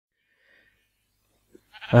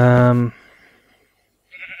So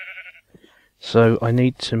I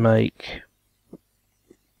need to make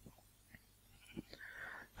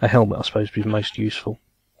a helmet, I suppose, would be most useful.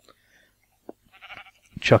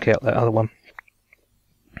 Chuck out that other one.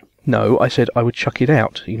 No, I said I would chuck it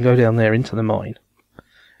out. You can go down there into the mine.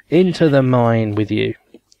 Into the mine with you.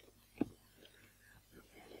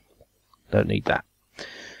 Don't need that.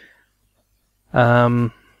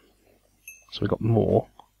 So we've got more.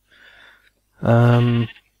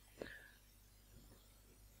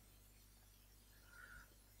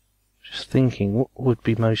 Just thinking, what would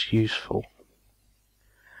be most useful?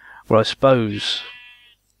 Well, I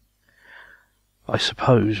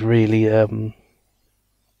suppose really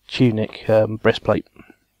tunic, breastplate.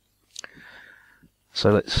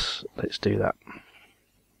 So let's do that.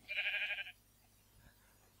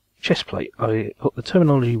 Chestplate. I got the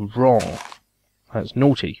terminology wrong. That's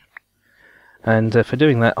naughty. And for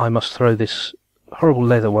doing that, I must throw this horrible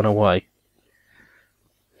leather one away.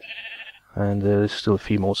 And there's still a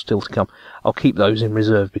few more still to come. I'll keep those in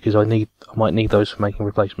reserve because I might need those for making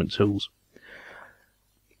replacement tools.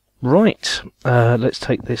 Right, let's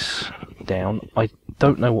take this down. I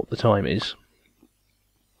don't know what the time is.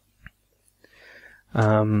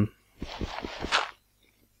 Dangerous.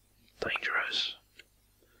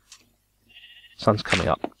 Sun's coming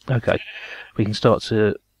up. Okay, we can start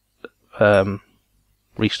to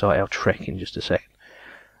restart our trek in just a second.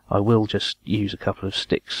 I will just use a couple of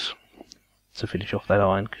sticks to finish off that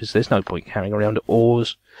iron, because there's no point carrying around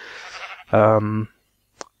ores.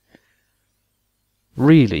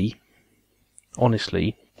 Really,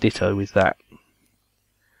 honestly, ditto with that.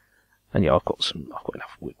 And yeah, I've got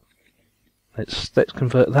enough wood. Let's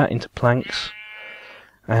convert that into planks,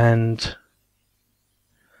 and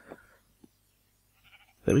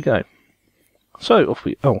there we go. So off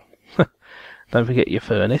we. Oh, don't forget your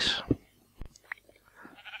furnace.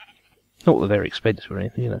 Not that they're expensive or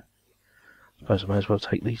anything, you know. I suppose I may as well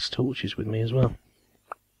take these torches with me as well.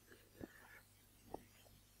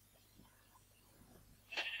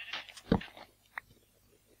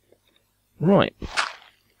 Right.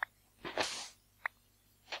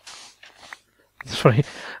 Sorry,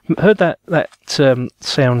 heard that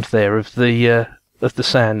sound there of the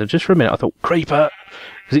sand, and just for a minute I thought creeper,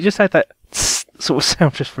 because it just had that sort of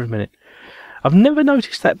sound just for a minute. I've never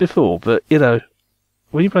noticed that before, but you know,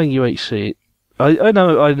 when you're playing UHC, I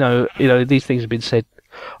know, you know, these things have been said.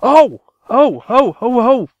 Oh,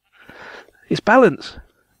 it's balance.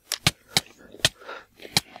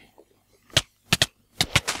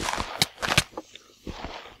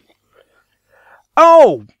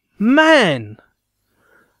 Oh man.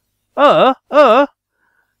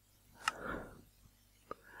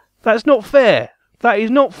 That's not fair. That is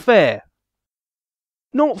not fair.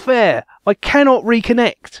 Not fair. I cannot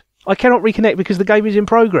reconnect. I cannot reconnect because the game is in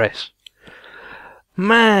progress.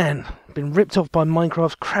 Man, been ripped off by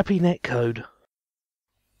Minecraft's crappy netcode.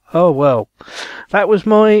 Oh well, that was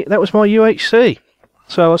my UHC.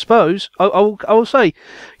 So I suppose I will say,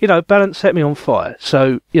 you know, balance set me on fire.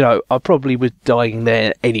 So you know, I probably was dying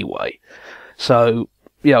there anyway. So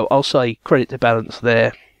you know, I'll say credit to balance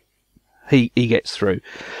there. He gets through.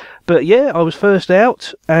 But yeah, I was first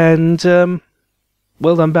out, and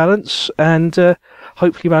well done, balance, and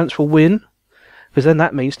hopefully balance will win, because then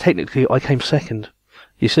that means technically I came second.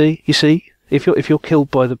 You see, if you're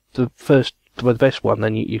killed by the best one,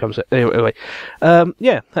 then you come second. Anyway,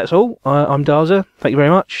 yeah, that's all. I'm Darzzr. Thank you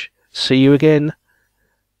very much. See you again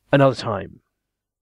another time.